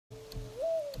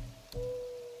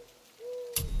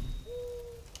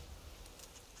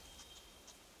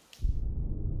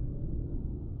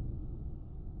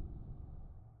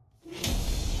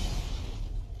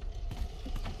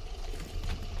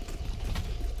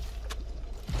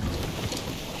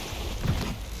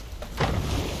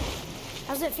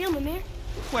How's it feel, Mimir?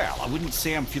 Well, I wouldn't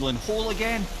say I'm feeling whole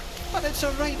again, but it's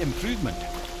a right improvement.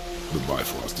 The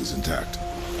Bifrost is intact.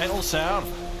 It'll serve.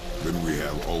 Then we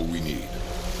have all we need.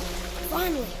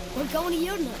 Finally, we're going to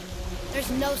Jotunheim. There's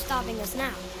no stopping us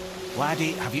now.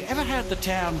 Laddie, have you ever heard the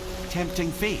term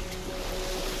tempting fate?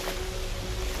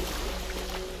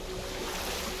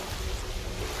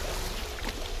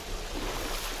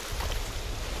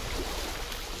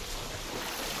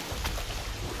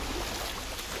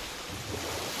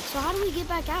 So how do we get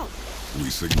back out? We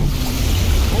signal.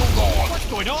 Hold on! What's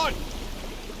going on?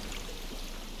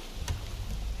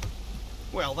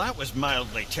 Well, that was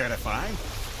mildly terrifying.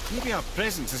 Maybe our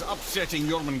presence is upsetting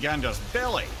Jormungandr's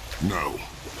belly. No.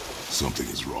 Something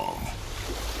is wrong.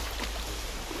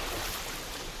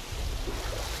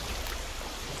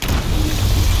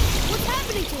 What's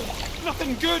happening to him?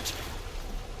 Nothing good.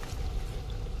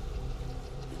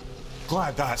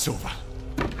 Glad that's over.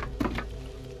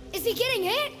 Is he getting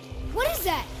hit? What is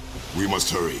that? We must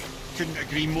hurry. Couldn't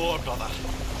agree more, brother.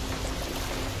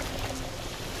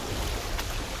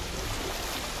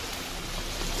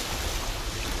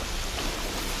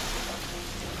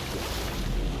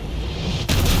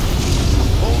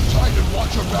 Hold tight and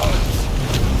watch your balance.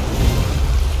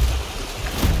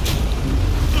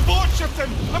 The board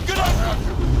shifting! I'm gonna...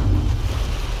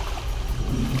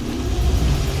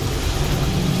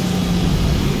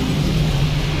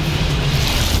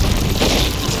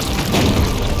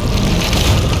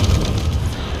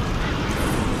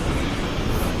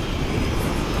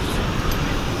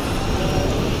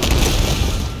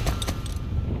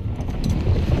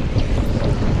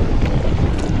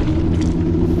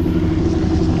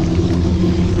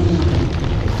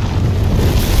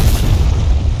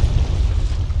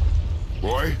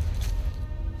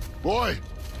 Boy!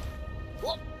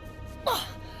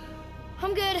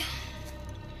 I'm good. I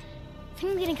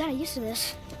think I'm getting kind of used to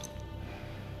this.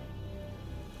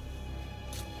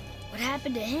 What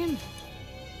happened to him?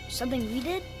 Something we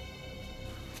did?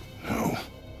 No.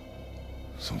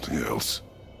 Something else.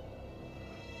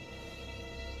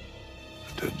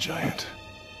 A dead giant.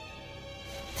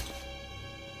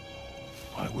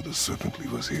 Why would the serpent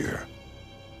leave us here?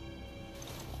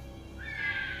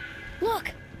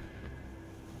 Look!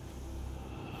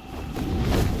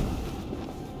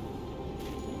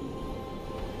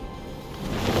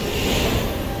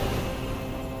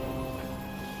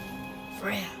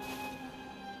 Freya.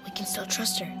 We can still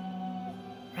trust her,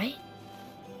 right?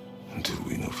 Until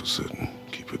we know for certain,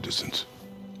 keep her distance.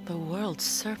 The world's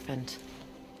serpent.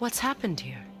 What's happened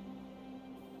here?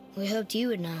 We hoped you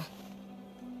would know.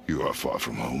 You are far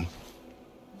from home.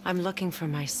 I'm looking for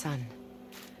my son.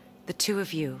 The two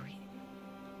of you.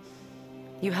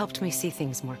 You helped me see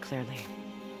things more clearly.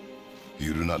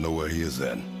 You do not know where he is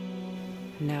then?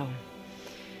 No.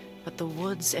 But the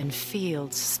woods and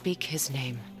fields speak his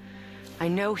name. I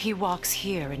know he walks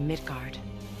here in Midgard.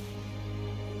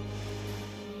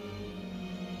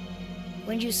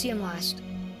 When did you see him last?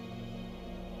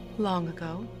 Long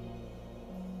ago.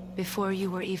 Before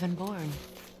you were even born.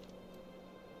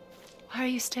 Why are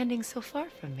you standing so far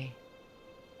from me?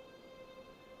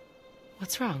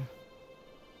 What's wrong?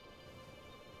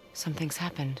 Something's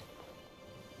happened.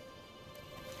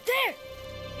 There!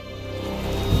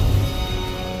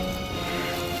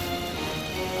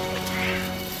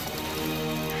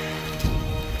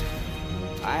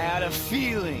 I had a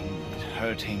feeling that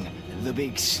hurting the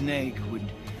big snake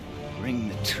would bring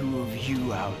the two of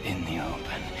you out in the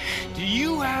open. Do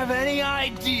you have any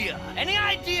idea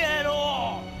at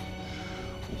all,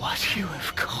 what you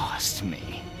have cost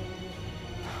me?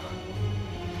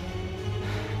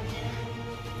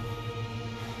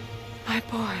 My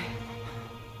boy.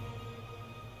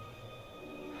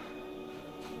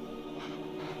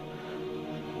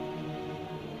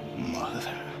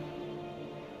 Mother.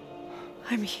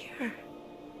 I'm here.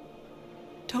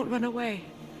 Don't run away.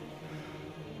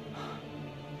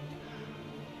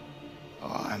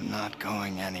 Oh, I'm not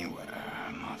going anywhere,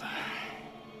 Mother.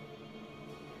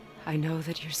 I know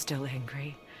that you're still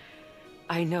angry.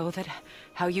 I know that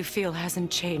how you feel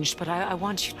hasn't changed, but I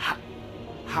want you...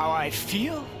 How I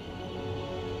feel?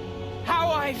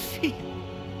 How I feel?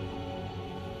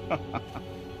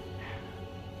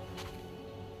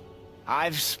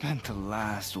 I've spent the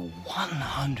last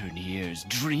 100 years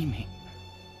dreaming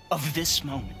of this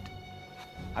moment.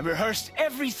 I rehearsed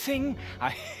everything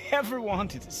I ever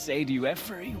wanted to say to you,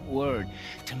 every word,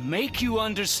 to make you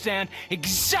understand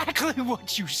exactly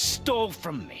what you stole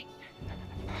from me.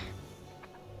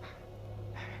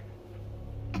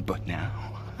 But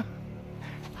now,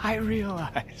 I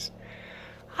realize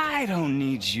I don't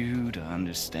need you to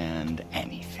understand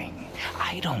anything.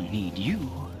 I don't need you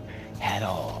at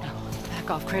all. Back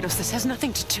off, Kratos. This has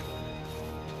nothing to do...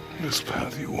 This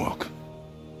path you walk,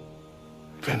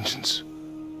 vengeance,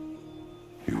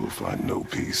 you will find no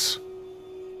peace.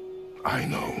 I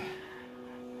know.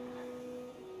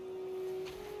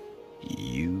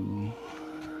 You...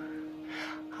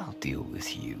 I'll deal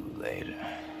with you later.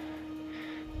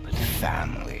 But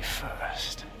family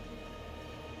first.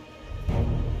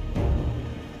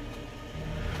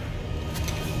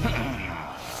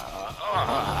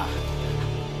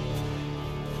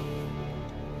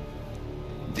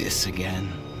 This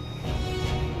again?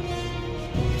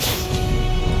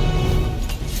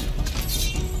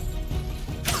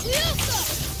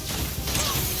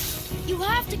 You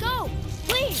have to go,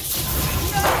 please.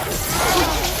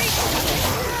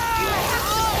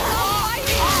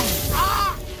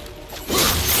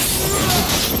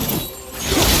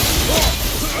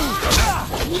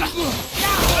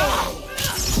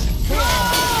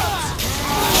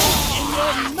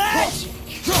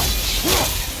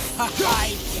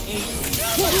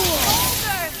 Baldur!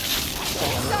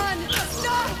 Son,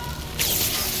 stop!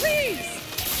 Please!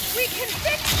 We can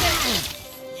fix this!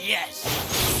 Yes!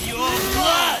 Your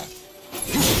blood!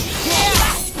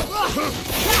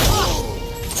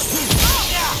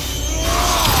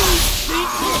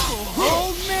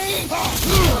 Hold me!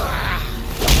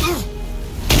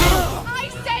 I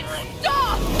said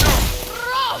stop!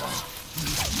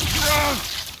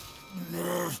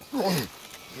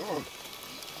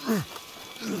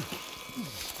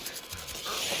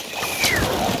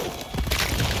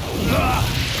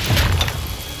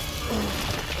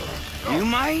 You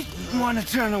might want to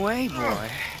turn away, boy.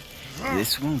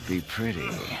 This won't be pretty.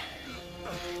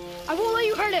 I won't let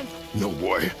you hurt him. No,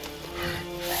 boy.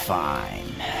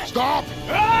 Fine. Stop!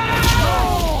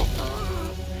 No!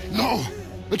 No!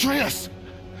 Atreus!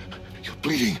 You're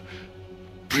bleeding.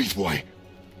 Breathe, boy.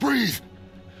 Breathe!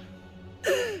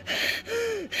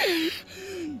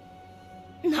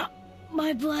 Not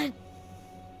my blood.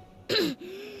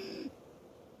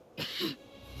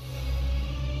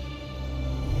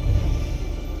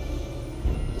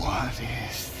 What is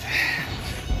this?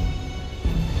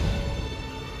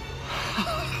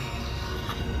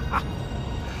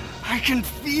 I can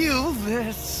feel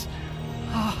this.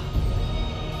 I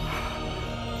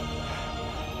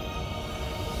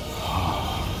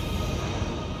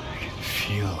can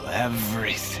feel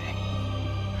everything.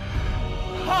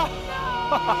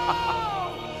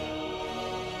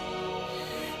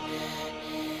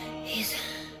 He's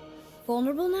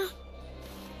vulnerable now?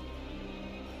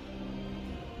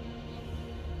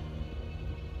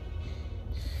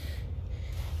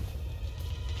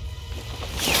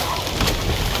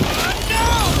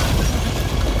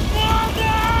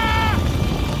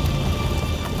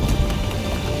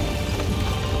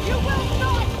 You will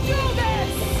not do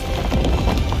this!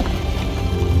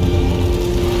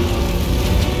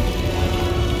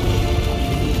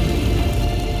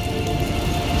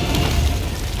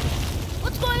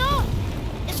 What's going on?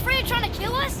 Is Freya trying to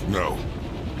kill us? No.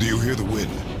 Do you hear the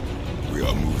wind? We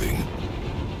are moving.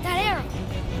 That arrow.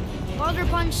 Baldur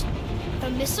punched the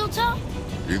mistletoe?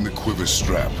 In the quiver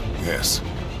strap, yes.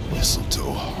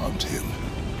 Mistletoe harmed him.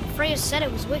 Freya said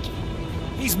it was wicked.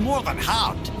 He's more than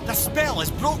harmed. The spell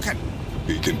is broken.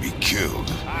 He can be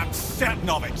killed. I'm certain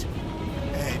of it.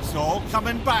 It's all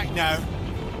coming back now.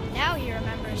 Now he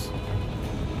remembers.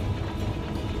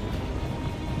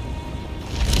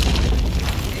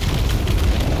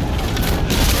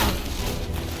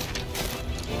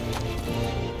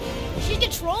 She's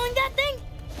controlling that thing?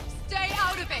 Stay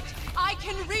out of it! I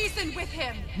can reason with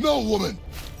him! No, woman!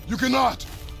 You cannot!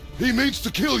 He means to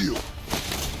kill you!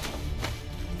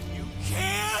 You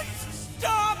can't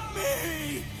stop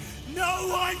me! No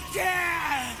one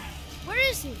can! Where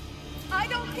is he? I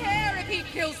don't care if he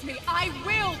kills me. I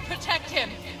will protect him.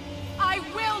 I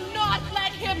will not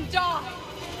let him die.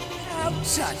 Don't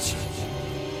touch it.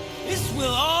 This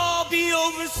will all be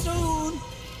over soon.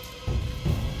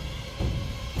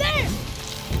 There!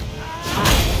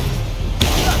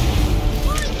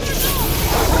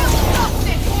 Stop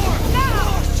this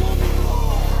now!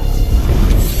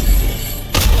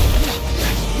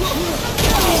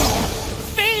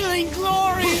 Feeling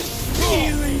glorious!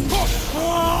 Feeling...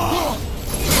 Oh.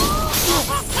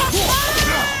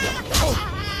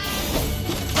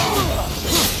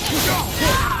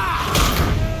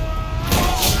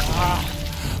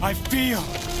 I feel...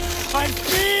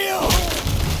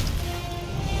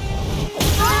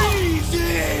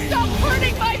 Freezing! Stop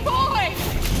hurting my boy!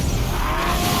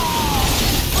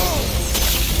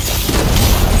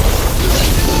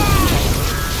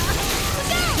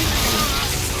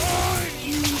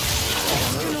 You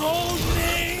can hold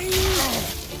me!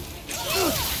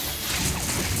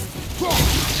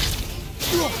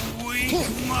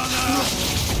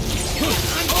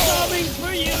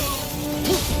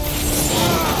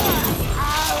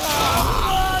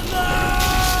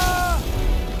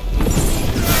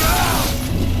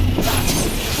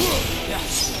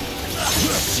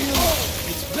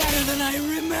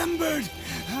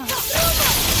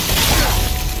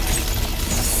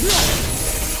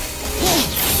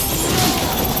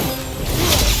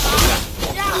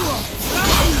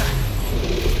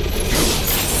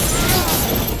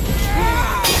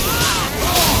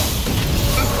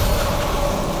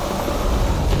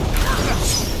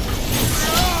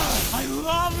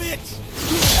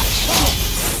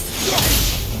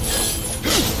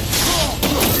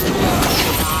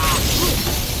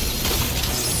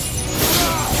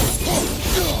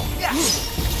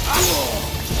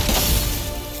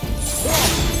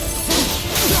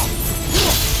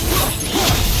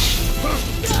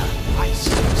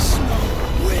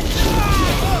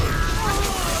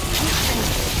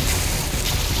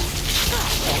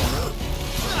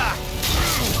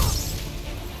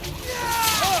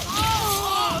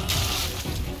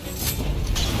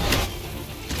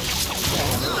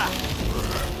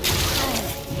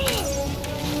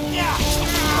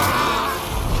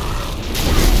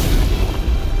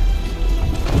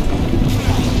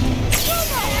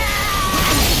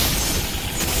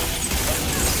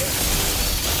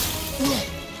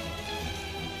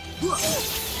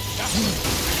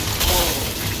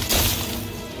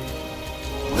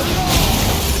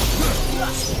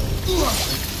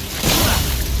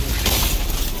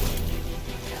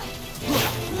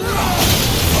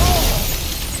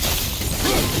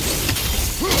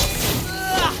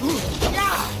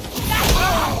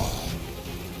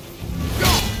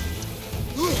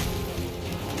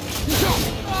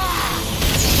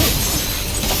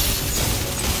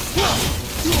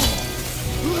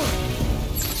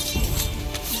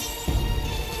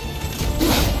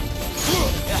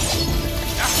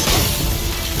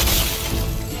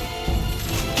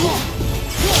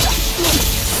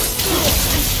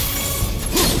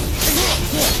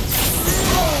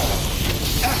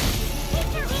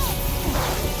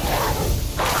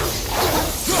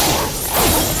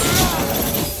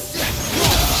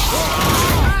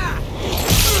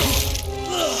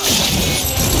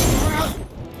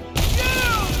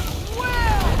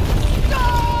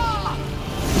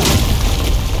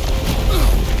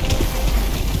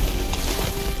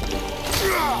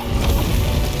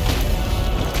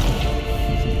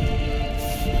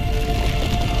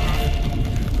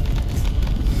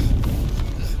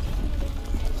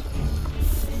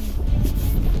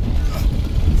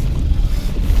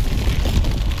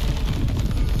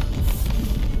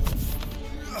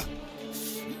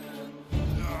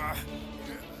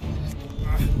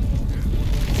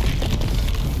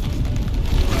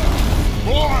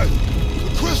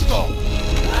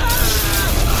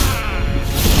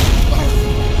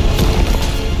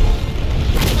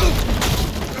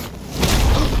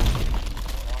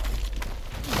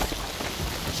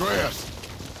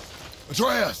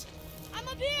 Atreus! I'm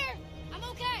up here! I'm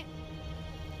okay!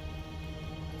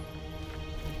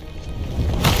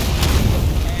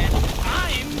 And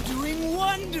I'm doing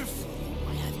wonderful.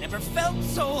 I've never felt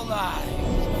so alive.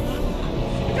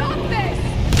 Stop this!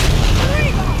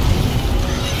 Regal!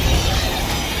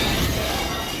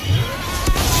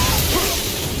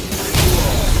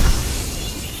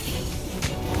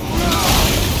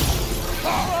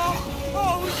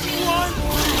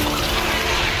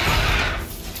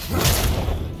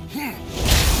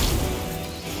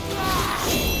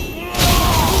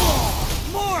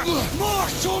 More!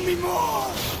 Show me more!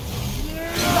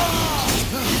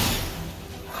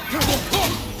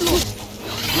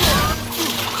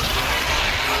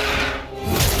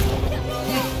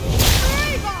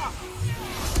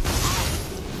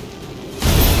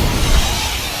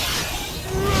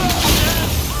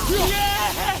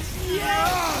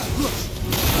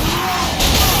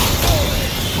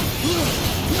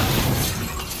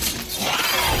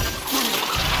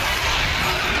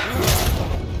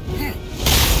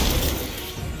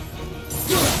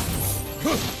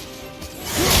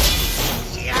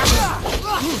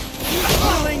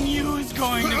 Killing you is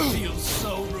going to feel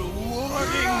so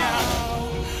rewarding now.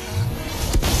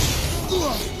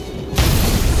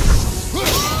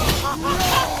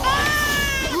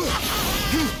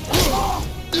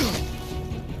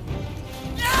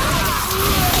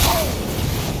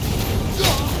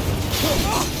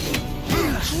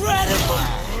 Incredible!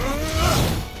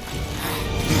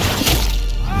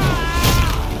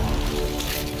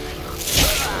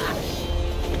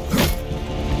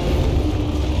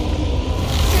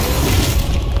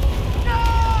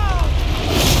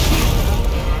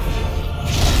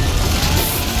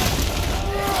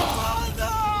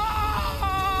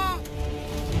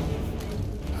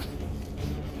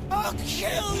 I'll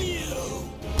kill you!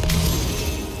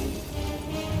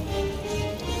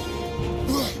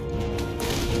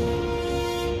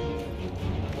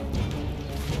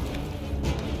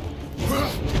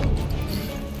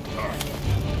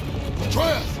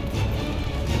 Atreus!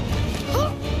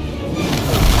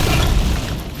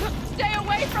 Stay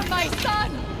away from my son!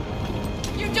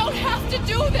 You don't have to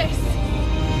do this!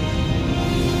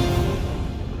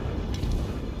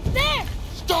 There!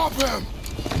 Stop him!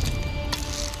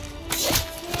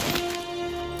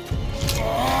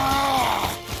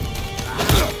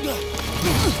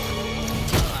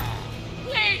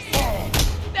 Please!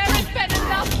 There has been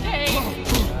enough pain!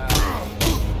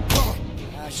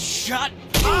 Shut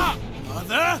up,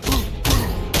 mother!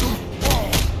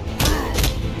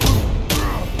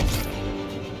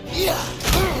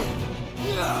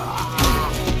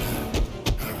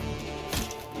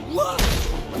 What?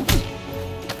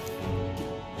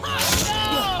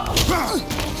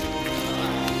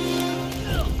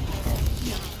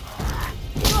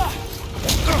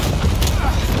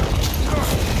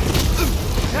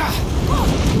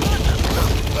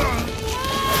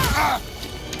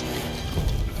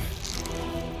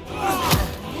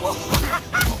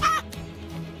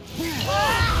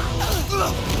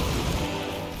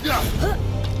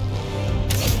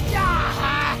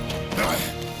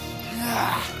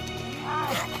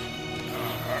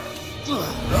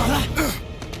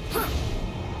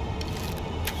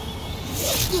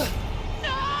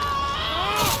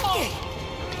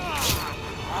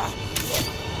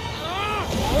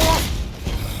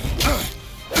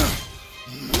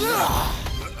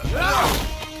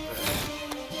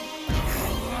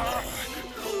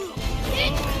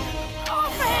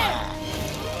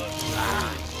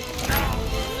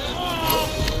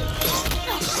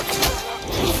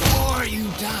 Before you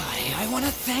die, I want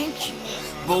to thank you.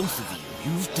 Both of you.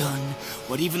 You've done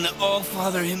what even the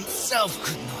All-Father himself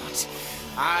could not.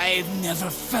 I've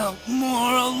never felt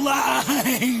more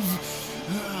alive.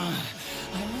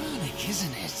 Ironic,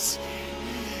 isn't it?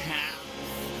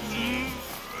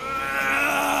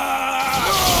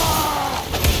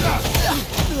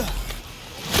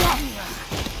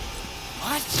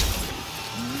 What?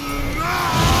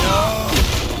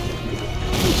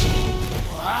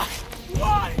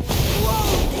 What? Whoa,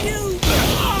 you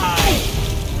die!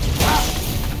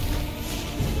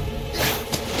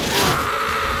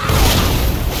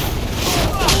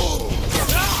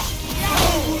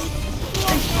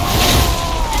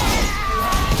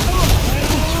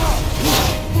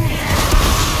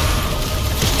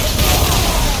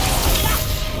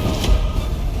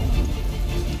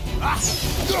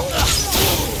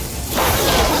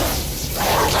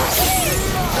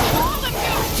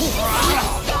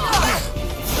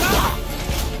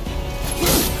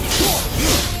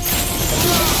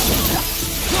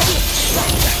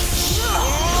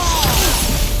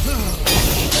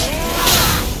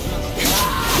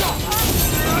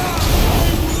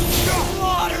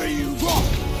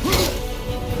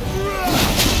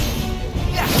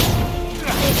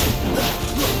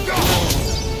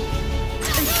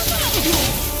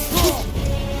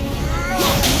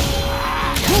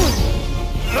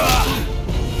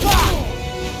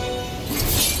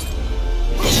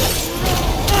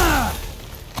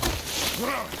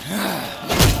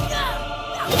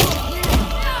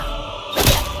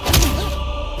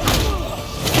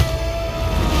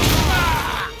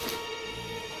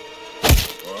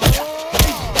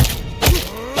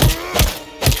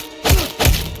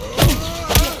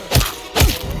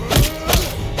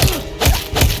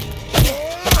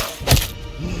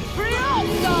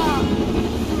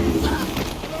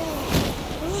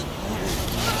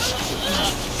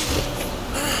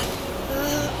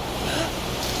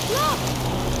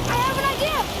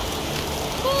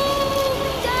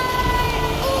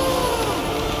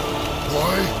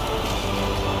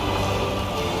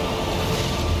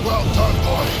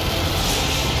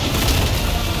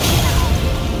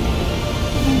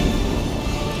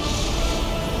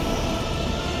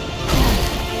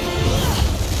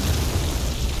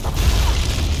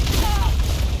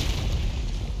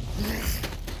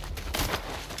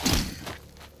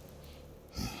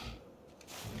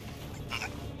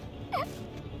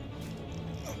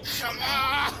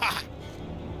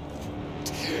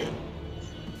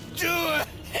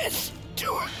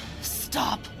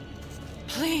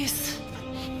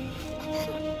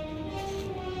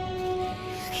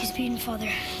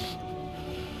 Father.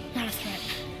 Not a threat.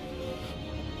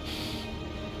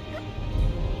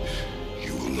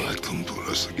 You will not come for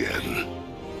us again.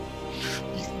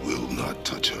 You will not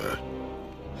touch her.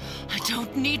 I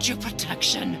don't need your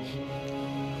protection.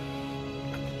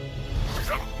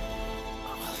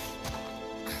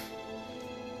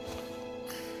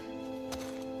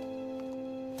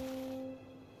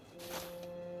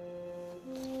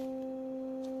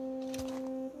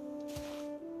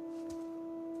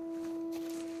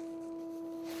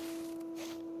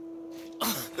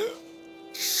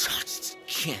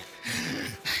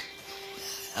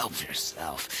 Help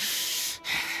yourself.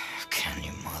 Can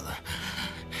you, Mother?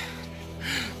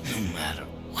 No matter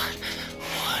what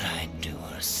I do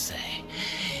or say,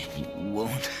 you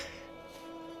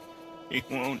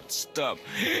won't stop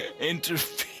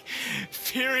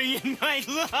interfering in my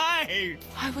life.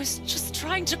 I was just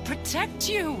trying to protect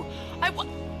you.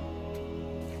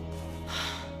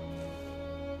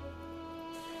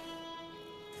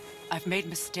 I've made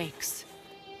mistakes.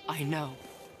 I know.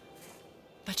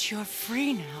 But you're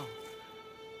free now.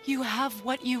 You have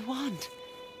what you want.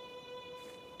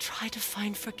 Try to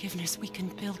find forgiveness. We can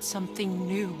build something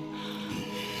new.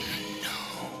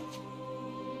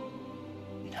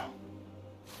 No.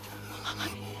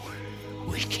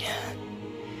 We can't.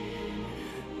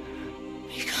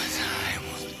 Because I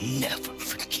will never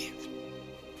forgive.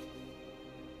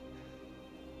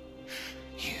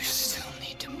 You still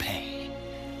need to pay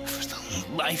for the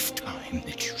lifetime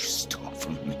that you stole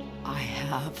from me. I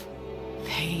have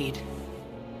paid.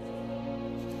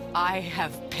 I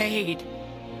have paid.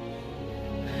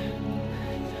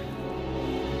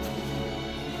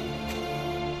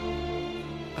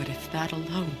 But if that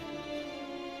alone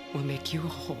will make you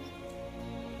whole,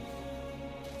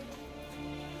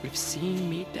 if seeing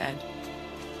me dead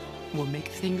will make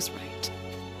things right,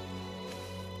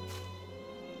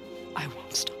 I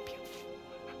won't stop you.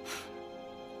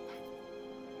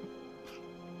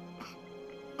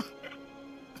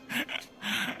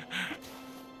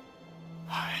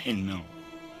 I know.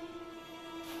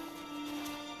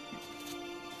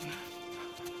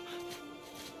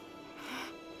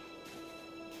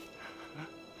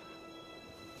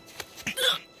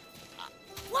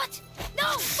 What?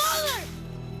 No, Father!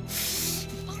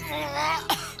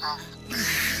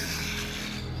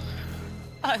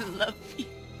 I love you.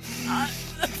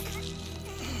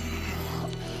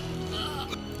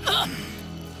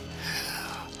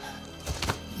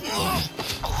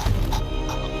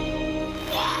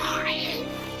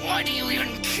 Why do you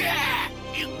even care?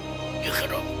 You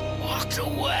could have walked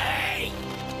away.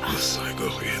 The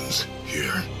Sigolians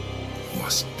here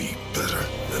must be better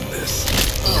than this.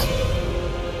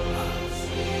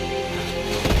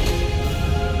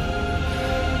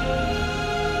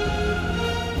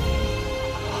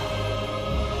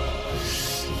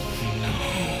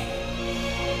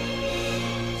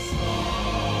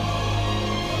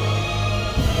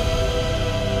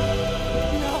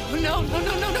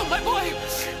 No, my boy!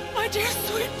 My dear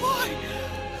sweet boy!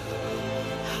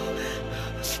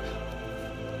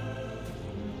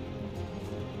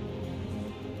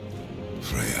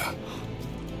 Freya.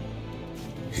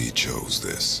 He chose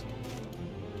this.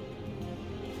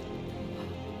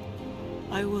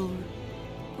 I will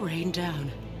rain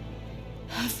down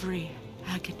every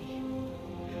agony,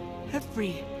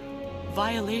 every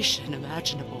violation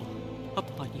imaginable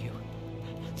upon you.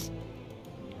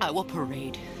 I will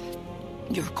parade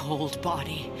your cold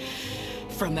body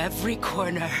from every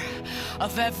corner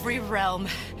of every realm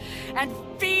and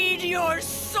feed your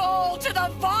soul to the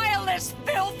vilest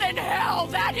filth in hell.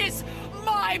 That is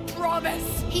my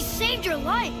promise. He saved your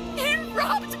life. He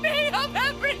robbed me of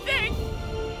everything.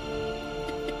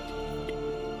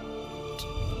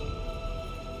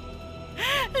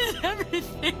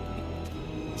 Everything.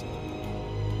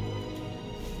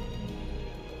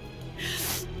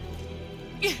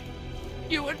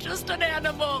 You were just an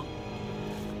animal.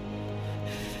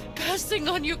 Passing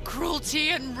on your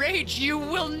cruelty and rage, you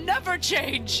will never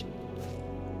change.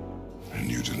 And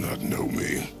you do not know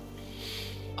me.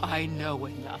 I know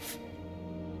enough.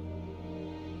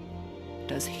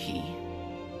 Does he?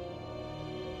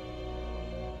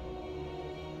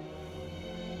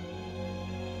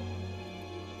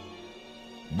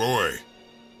 Boy.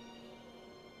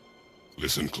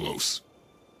 Listen close.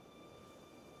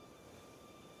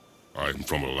 I'm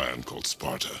from a land called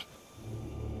Sparta.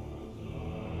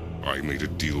 I made a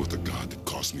deal with the god that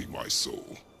cost me my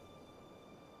soul.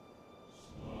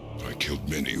 I killed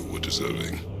many who were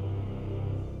deserving.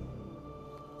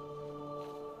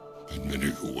 And many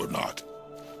who were not.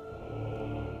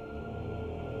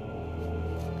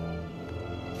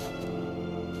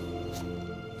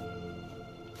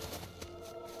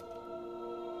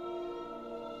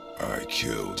 I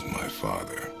killed my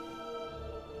father.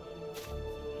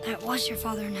 That was your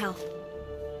father in hell.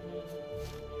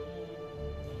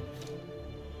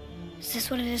 Is this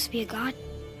what it is to be a god?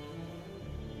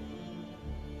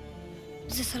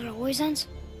 Is this how it always ends?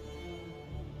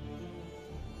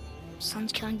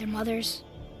 Sons killing their mothers?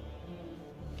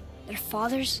 Their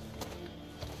fathers?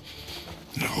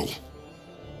 No.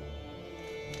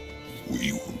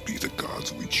 We will be the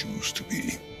gods we choose to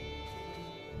be.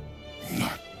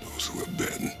 Not those who have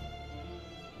been.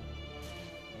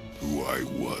 Who I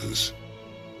was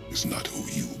is not who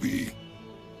you'll be.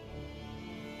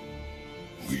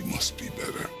 We must be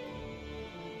better.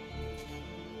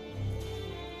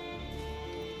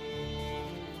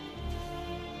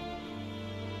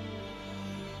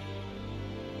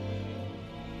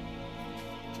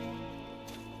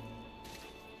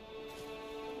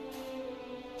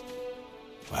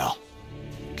 Well,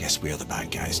 guess we're the bad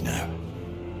guys now.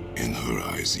 In her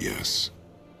eyes, yes.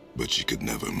 But she could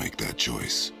never make that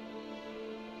choice.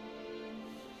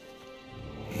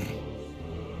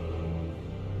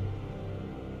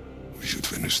 We should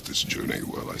finish this journey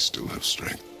while I still have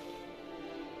strength.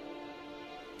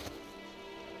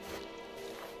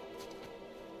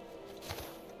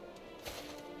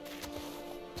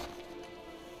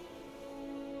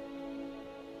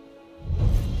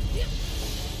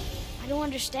 I don't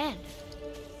understand.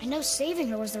 I know saving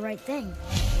her was the right thing.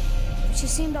 But she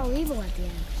seemed all evil at the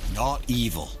end. Not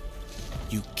evil.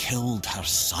 You killed her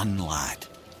son, lad.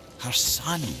 Her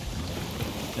son.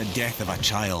 The death of a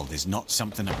child is not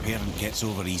something a parent gets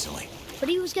over easily. But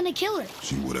he was gonna kill her.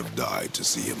 She would have died to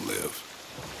see him live.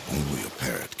 Only a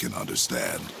parent can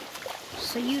understand.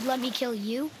 So you'd let me kill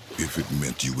you? If it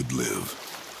meant you would live.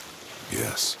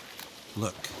 Yes.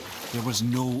 Look, there was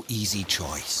no easy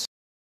choice.